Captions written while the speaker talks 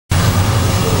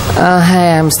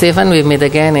Hi, I'm Stephen. We meet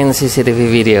again in CCTV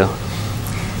video.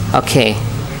 Okay,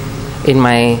 in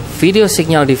my video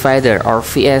signal divider or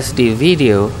VSD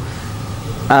video,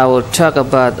 I will talk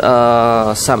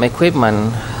about some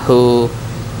equipment who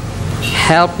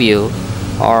help you,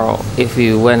 or if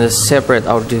you want to separate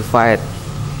or divide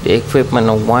the equipment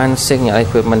of one signal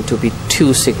equipment to be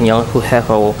two signal who have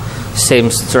a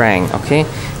same strength. Okay,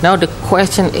 now the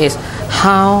question is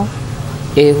how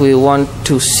if we want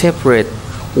to separate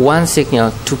one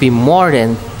signal to be more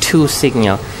than two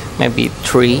signal, maybe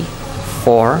 3,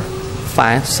 4,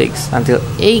 5, 6 until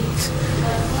 8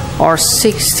 or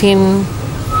 16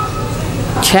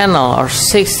 channel or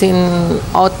 16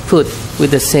 output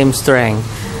with the same strength.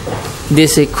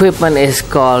 This equipment is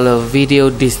called a video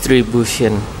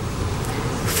distribution,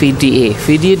 VDA,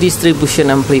 video distribution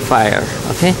amplifier.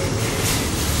 Okay,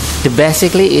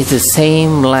 basically it's the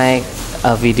same like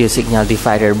a video signal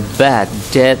divider, but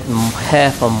that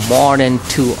have a more than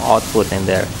two output in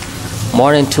there.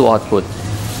 More than two output.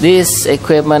 This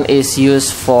equipment is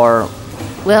used for,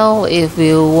 well, if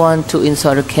you want to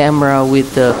install a camera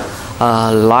with a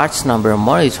large number of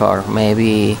monitor,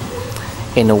 maybe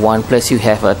in the one place you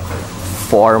have a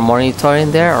 4 monitor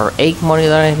in there or 8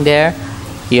 monitor in there,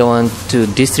 you want to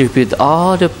distribute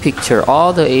all the picture,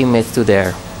 all the image to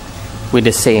there with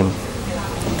the same.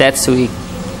 That's we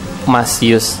must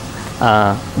use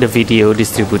the video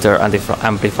distributor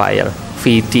amplifier,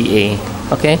 VDA.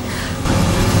 Okay,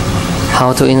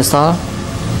 how to install?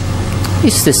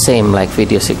 It's the same like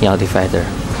video signal divider.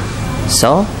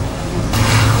 So,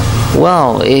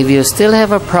 well, if you still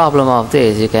have a problem of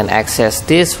this, you can access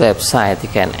this website. You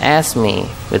can ask me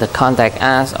with a contact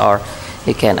us, or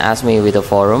you can ask me with a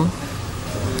forum.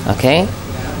 Okay,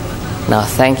 now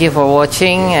thank you for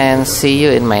watching and see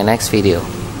you in my next video.